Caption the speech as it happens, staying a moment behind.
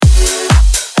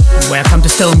Welcome to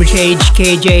StoneBridge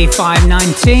HKJ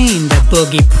 519, the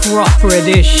Boogie Proper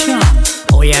Edition.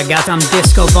 Oh yeah, got some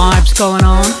disco vibes going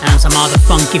on and some other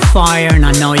funky fire, and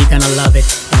I know you're gonna love it.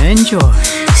 Enjoy.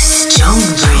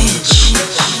 StoneBridge.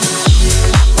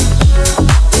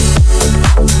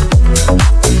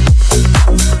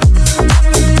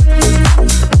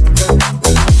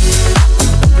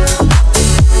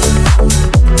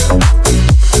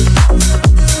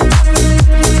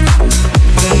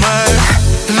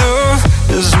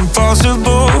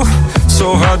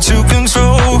 So hard to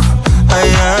control.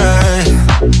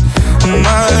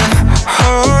 My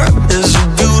heart is a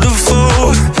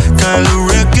beautiful kind of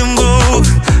wrecking ball.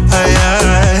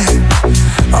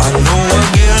 I know I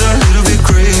get a little bit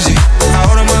crazy,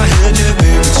 out of my head, yeah,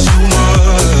 baby, too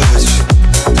much.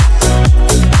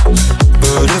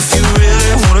 But if you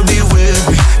really wanna be with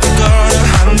me, you gotta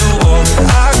handle all that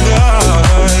I got.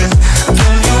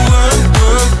 Can you work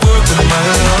with my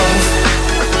love?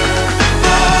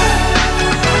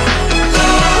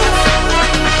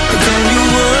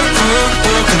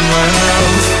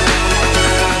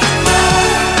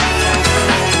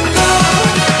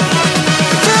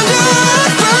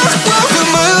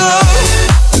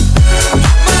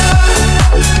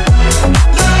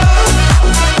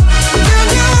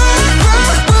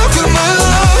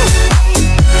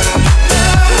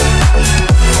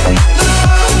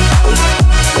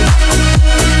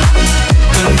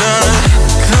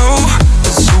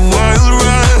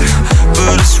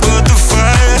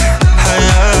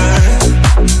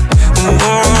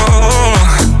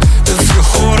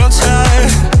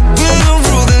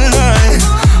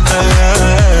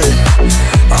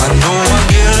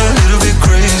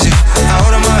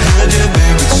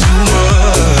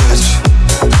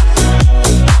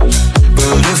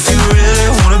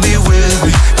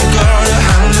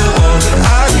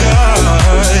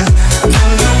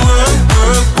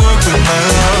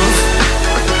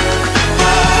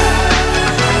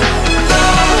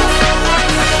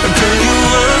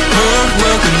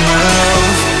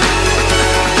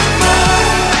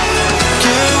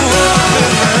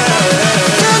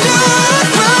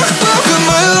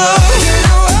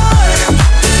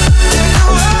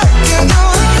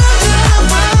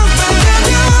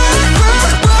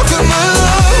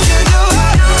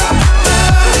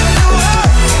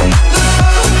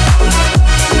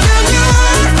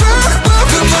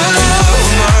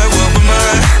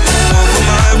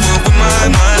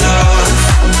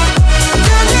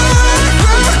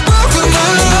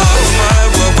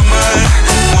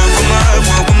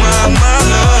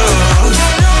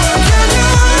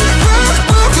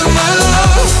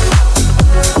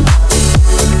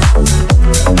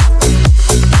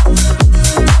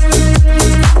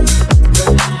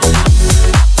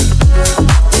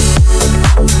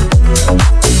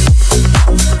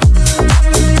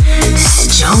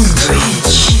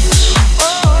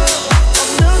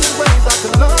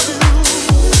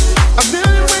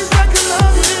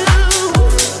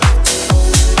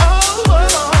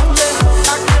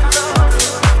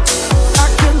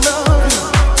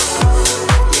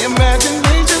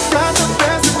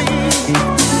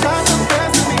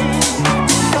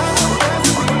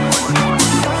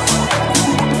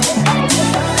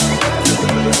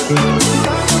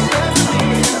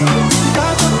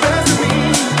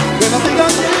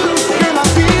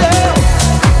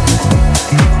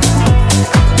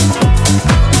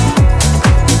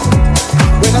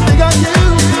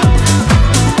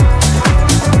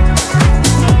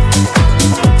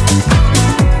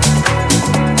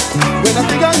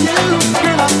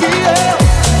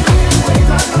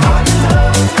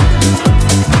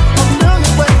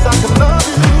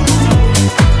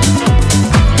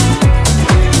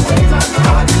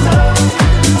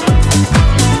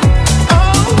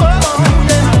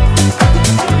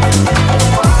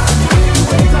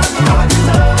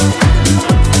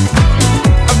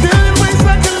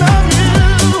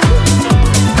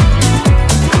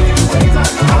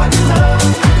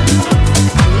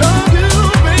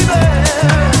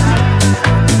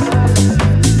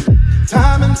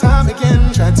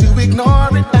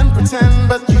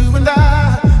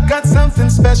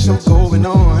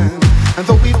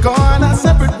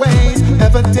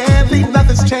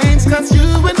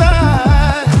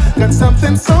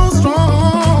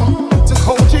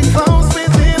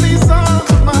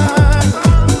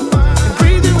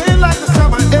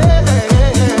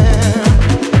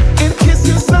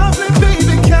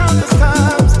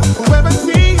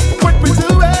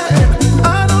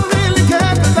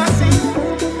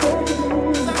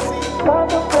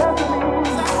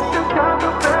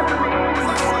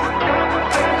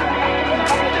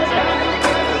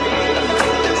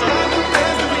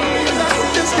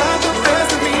 Discoplex.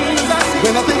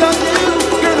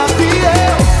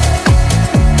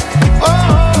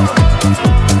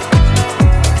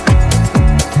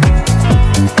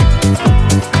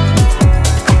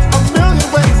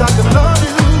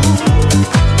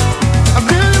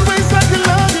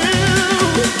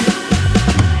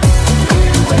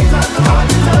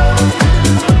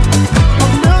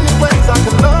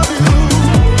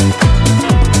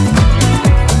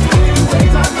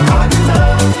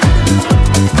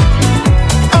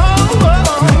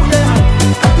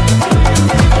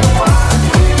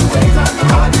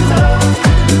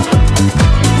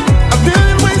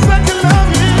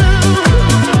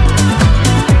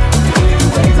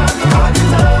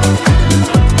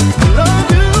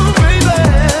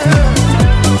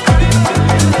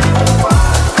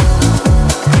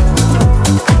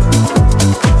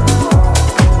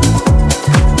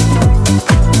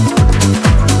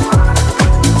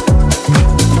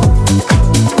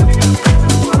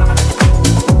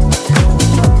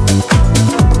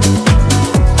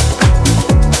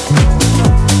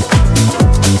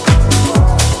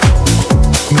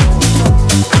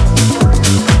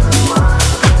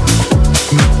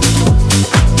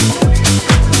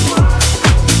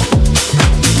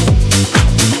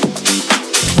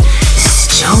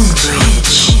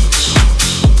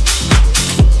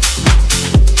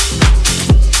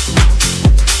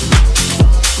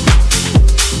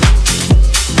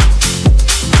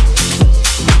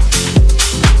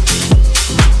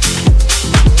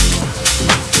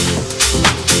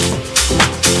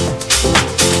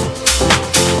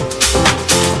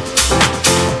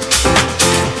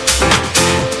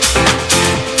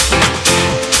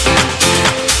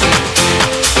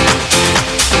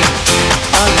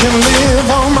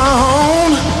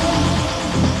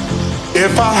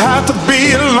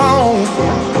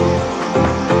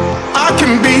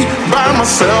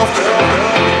 myself.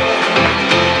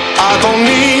 I don't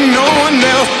need no one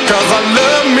else, 'cause I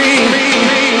love me.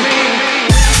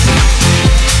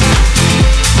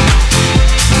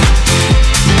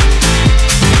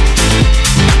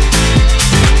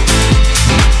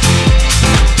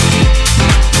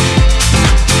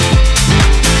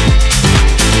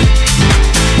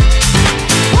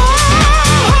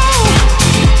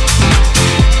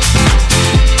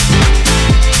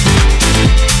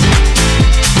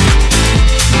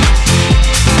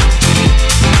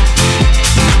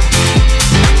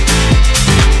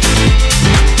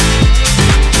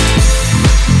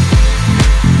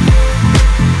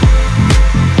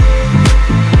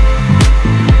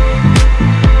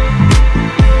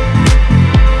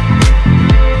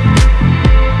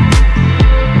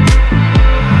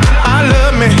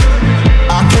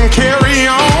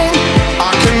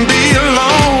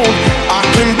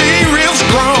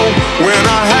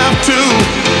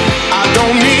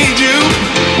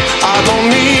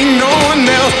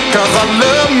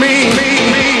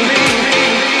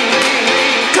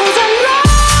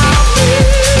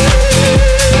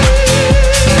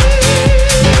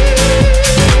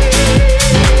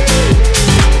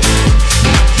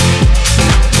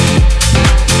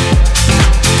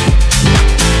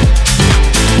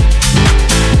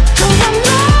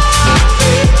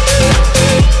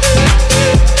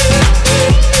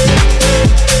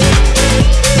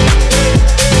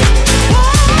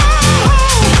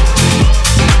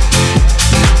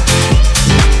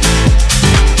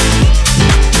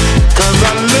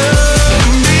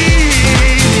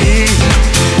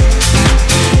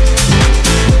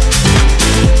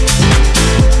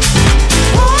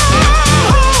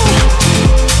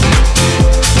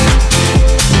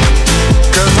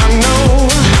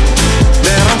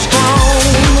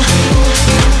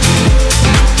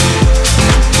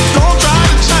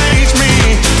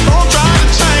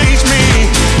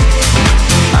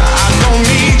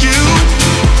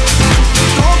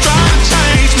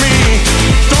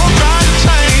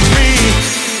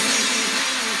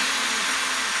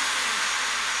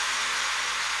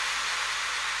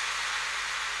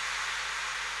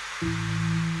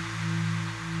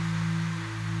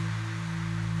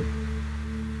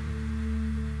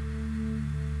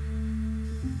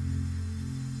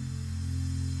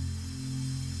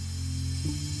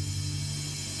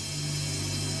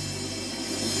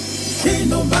 Ain't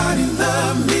nobody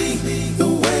love me the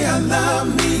way I love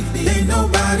me. Ain't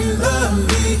nobody love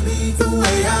me the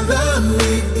way I love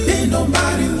me. Ain't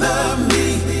nobody love me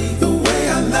the way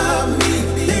I love me.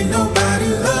 Ain't nobody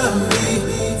love me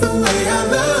the way I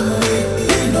love me.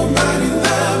 Ain't nobody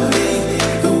love me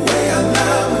the way I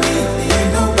love me.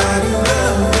 Ain't nobody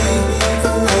love me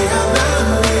the way I love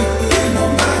me. Ain't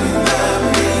nobody love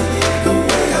me the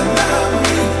way I love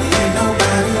me. Ain't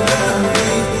nobody love me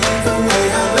the way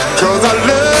I love me. 'Cause I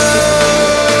love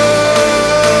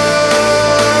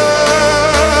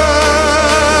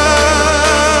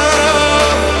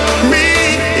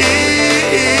me.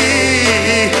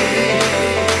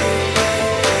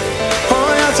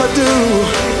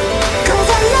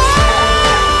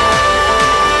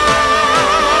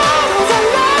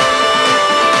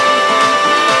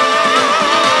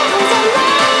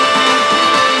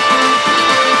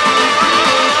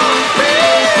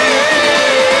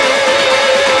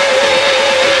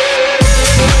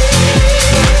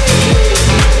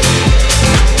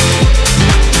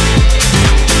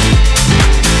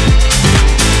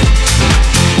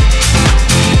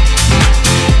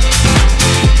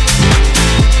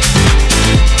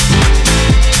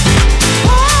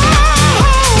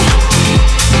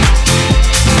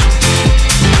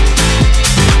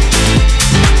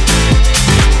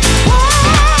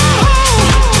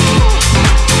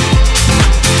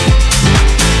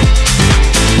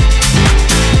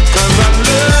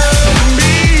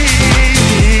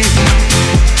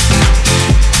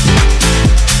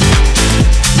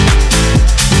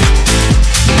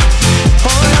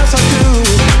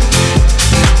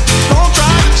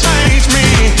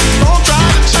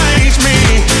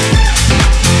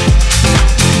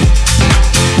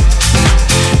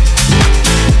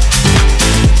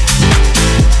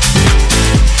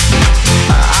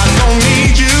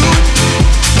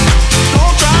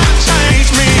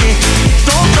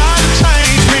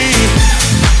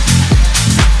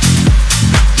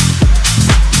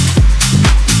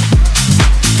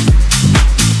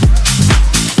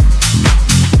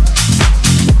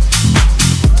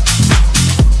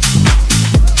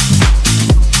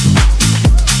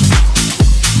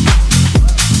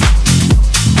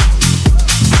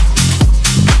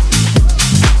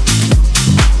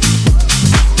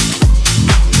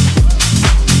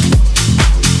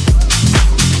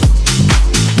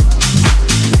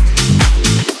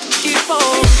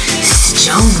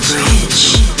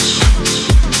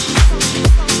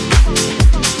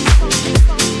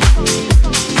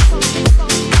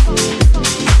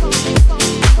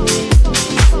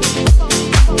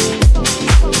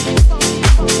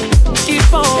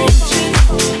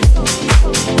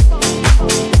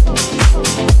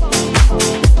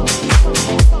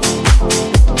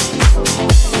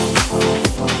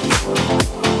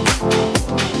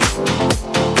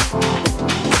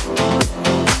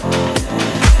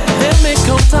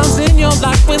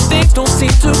 when things don't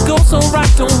seem to go so right,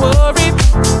 don't worry,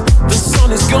 the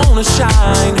sun is gonna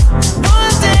shine.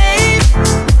 One day,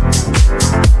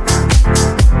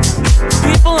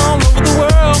 people all over the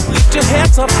world, lift your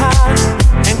heads up high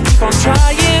and keep on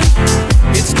trying.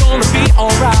 It's gonna be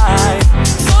alright.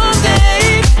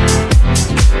 Someday,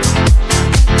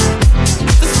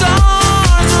 the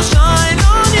stars will shine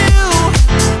on you.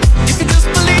 If you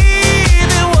just believe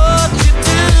in what you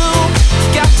do,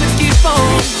 got to keep on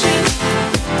reaching.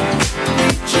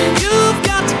 You've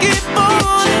got to keep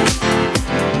on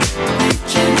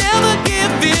reaching. Never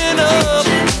giving up.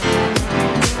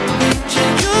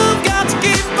 You've got to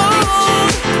keep on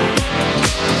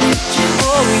reaching.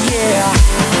 Oh yeah.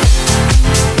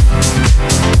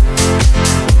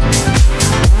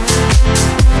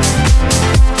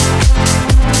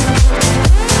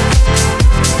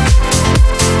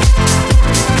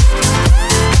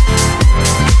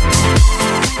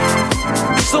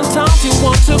 Sometimes you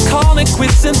want to call it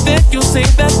quits and then you'll say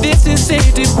that this is a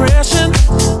depression,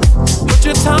 but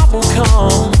your time will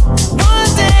come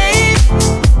one day.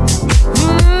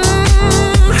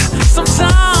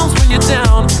 Sometimes when you're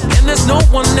down and there's no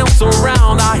one else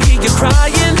around, I hear you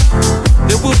crying,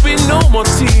 there will be no more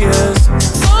tears.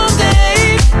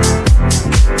 Someday,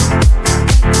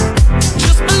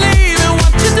 just believe in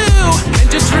what you do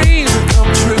and your dreams will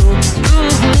come true.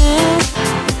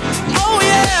 Oh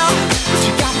yeah, but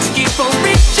you got to keep on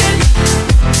reaching.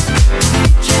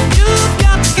 You've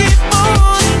got to keep on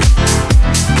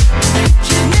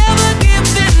reaching. Never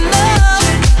giving up.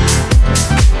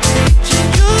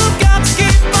 You've got to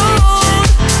keep on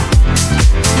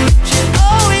reaching.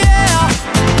 Oh yeah.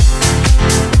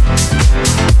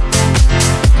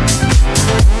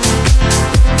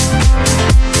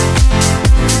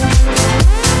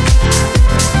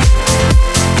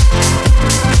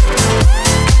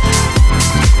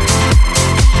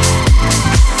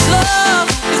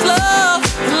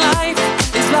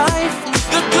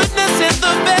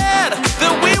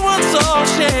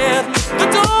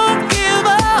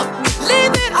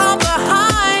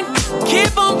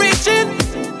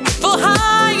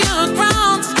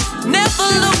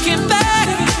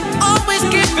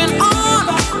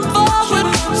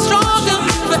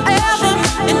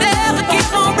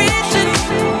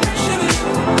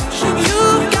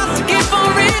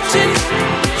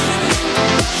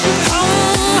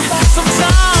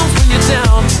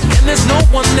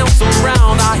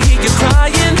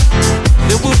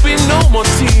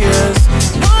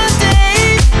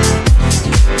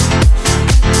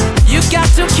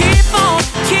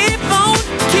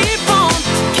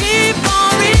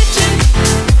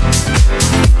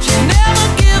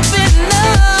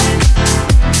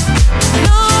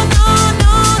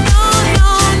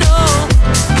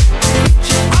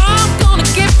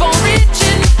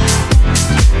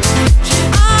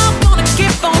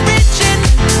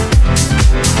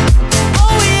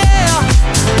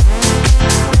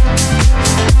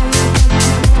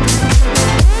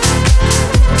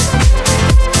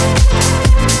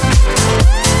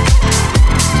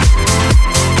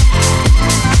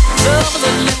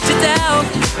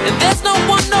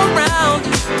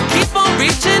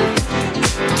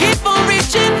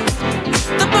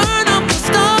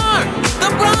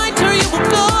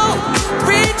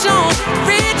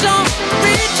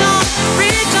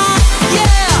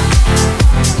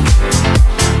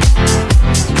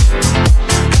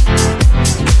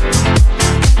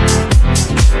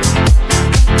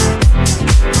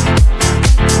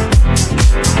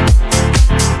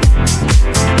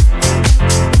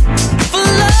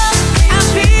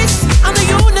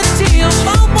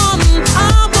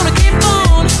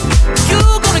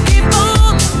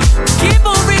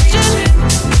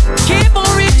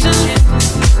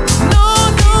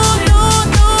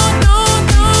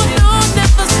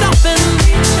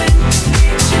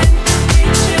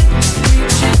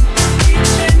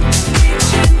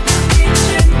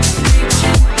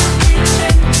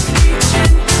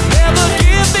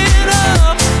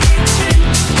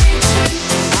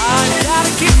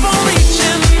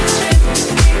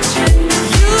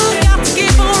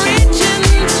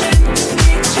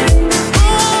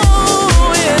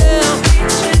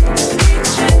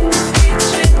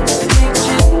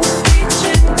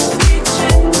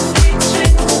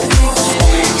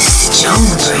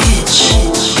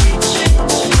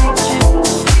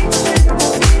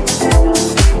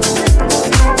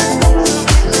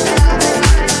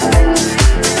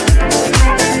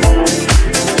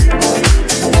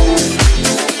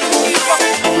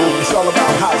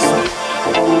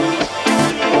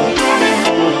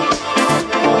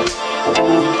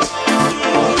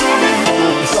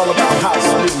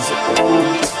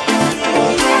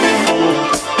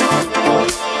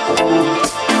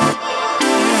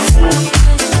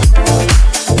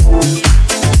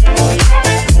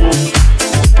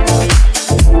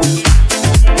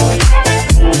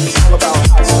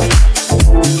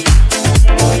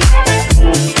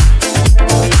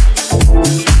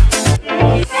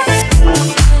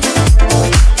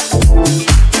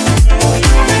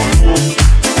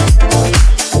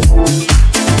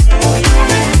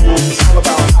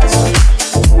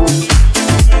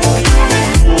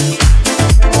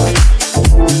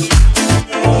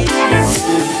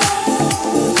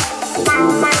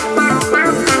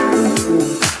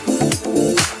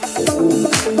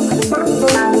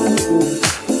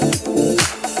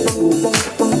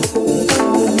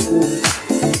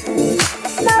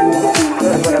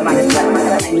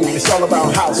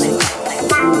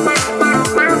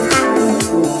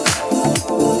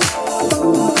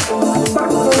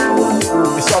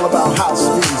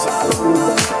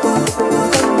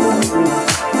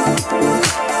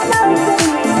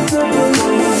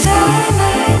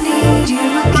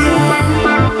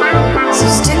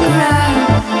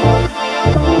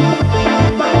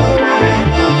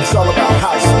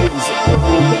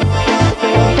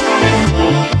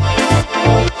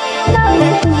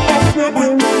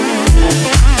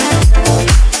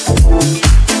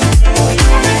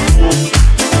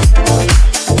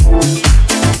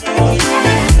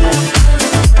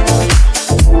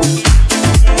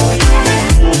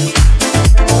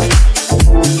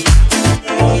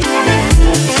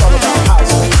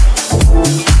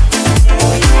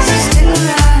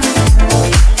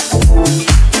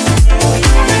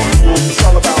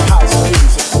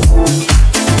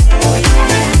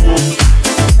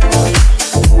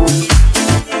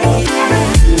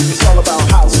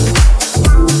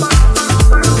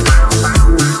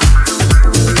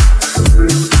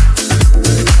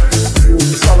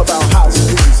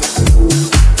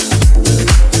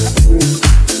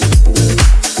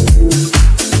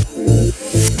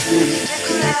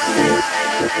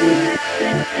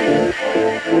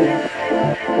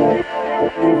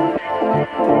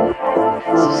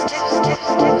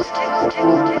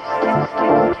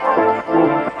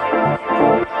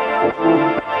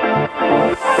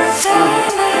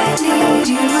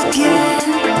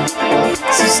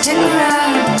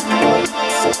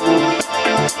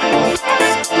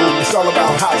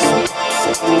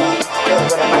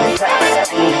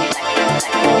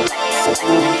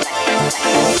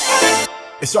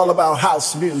 all about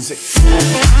house music.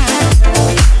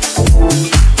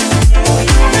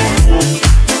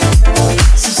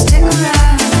 So stick around.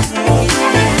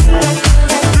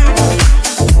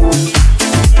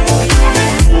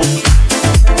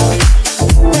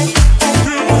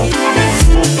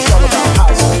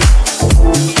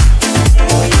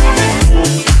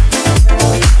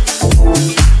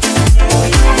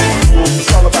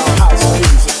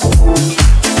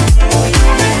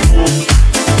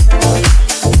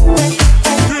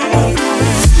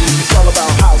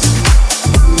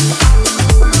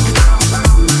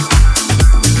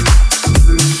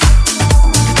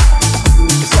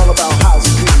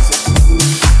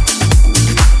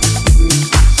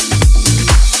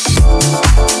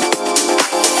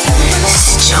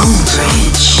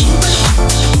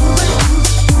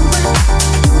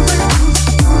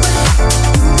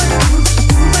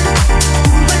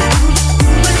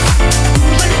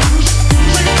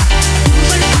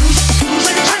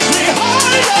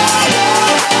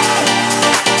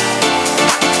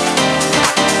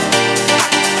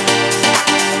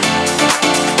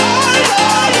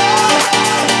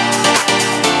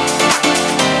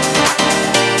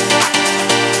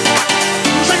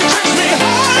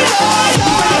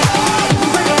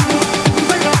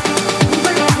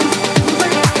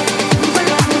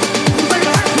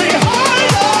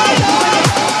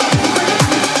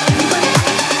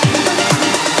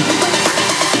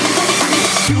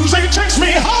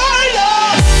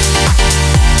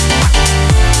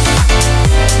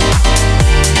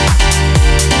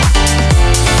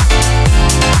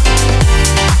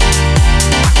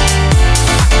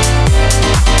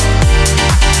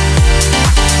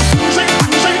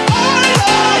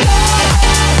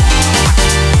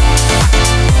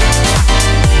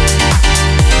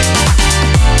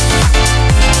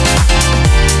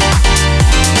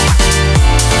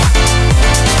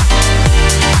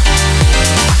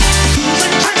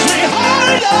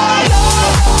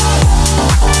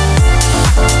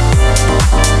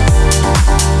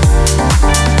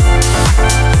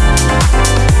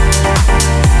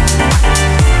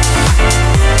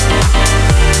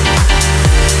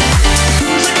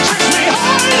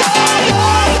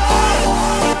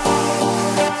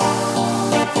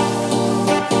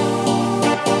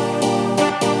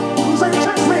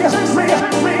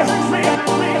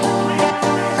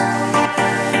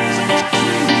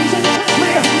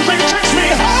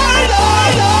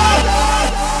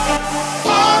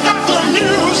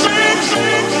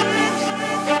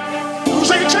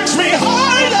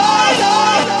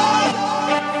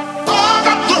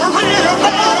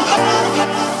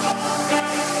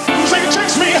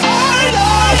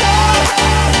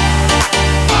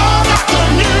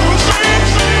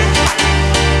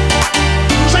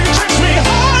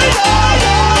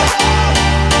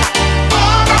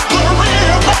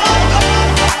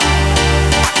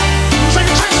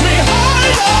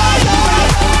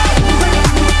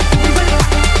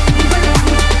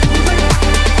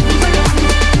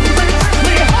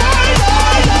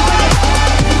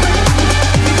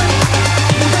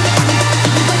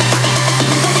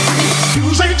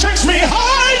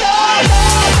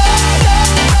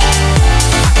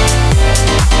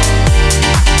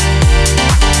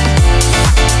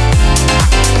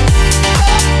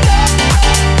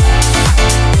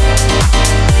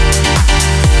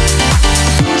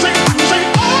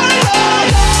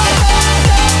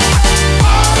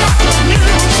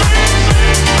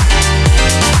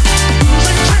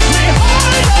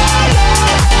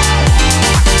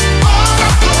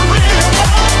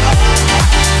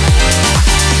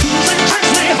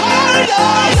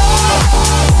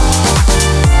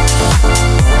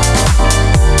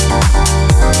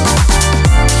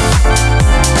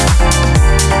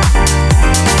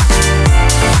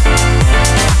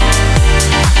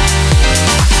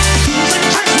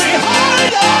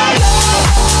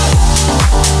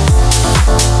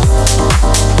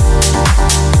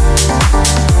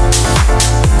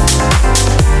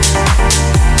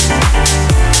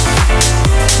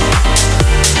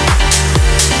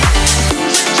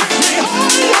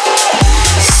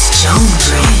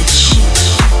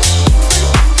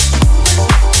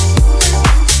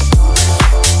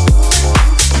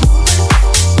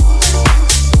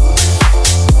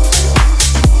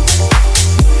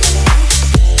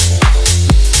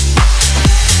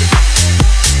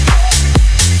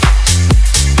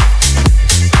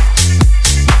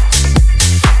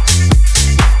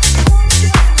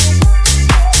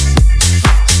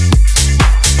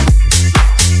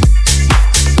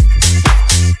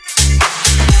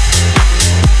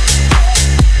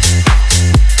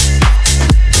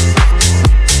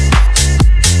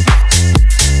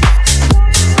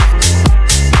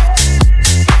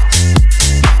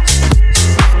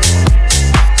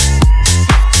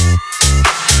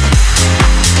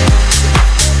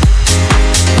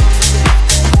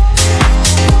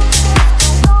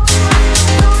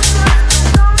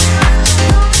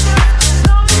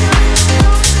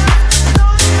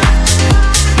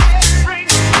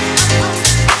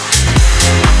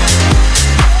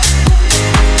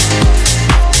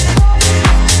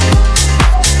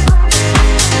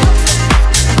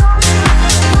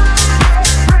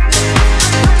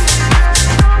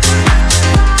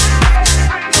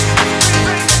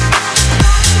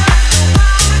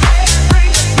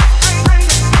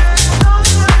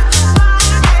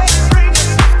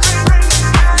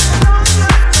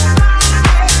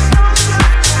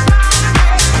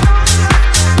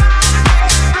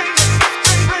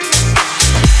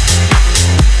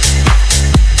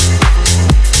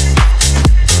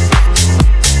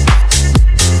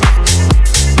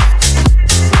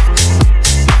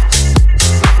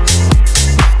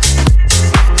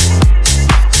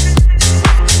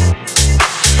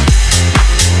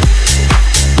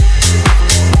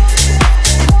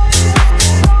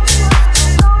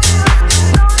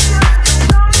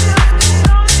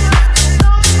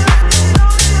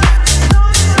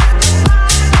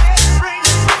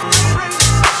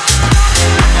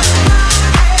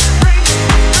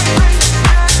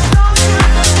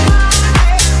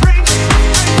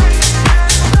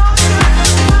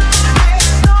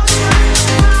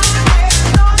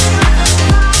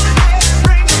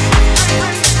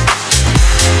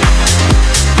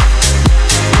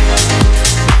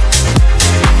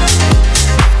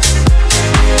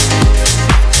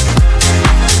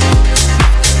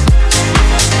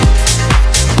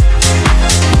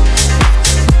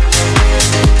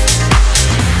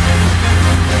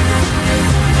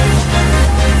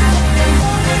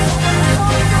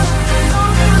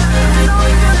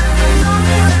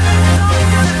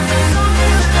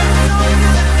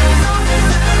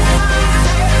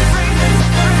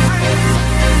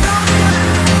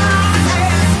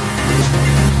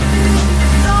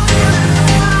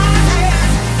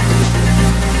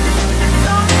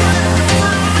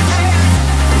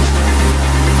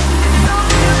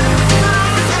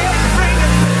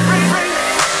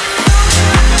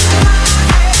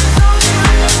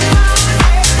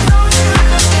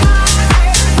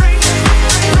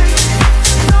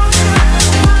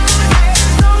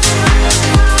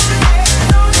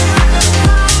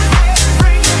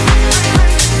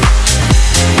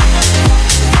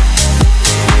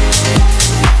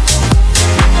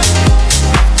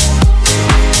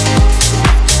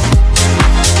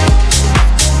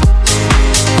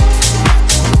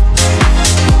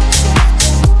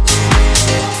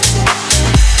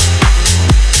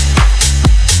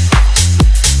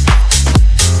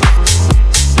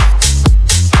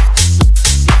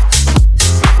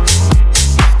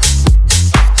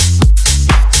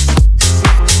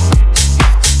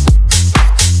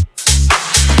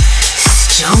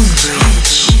 StoneBridge.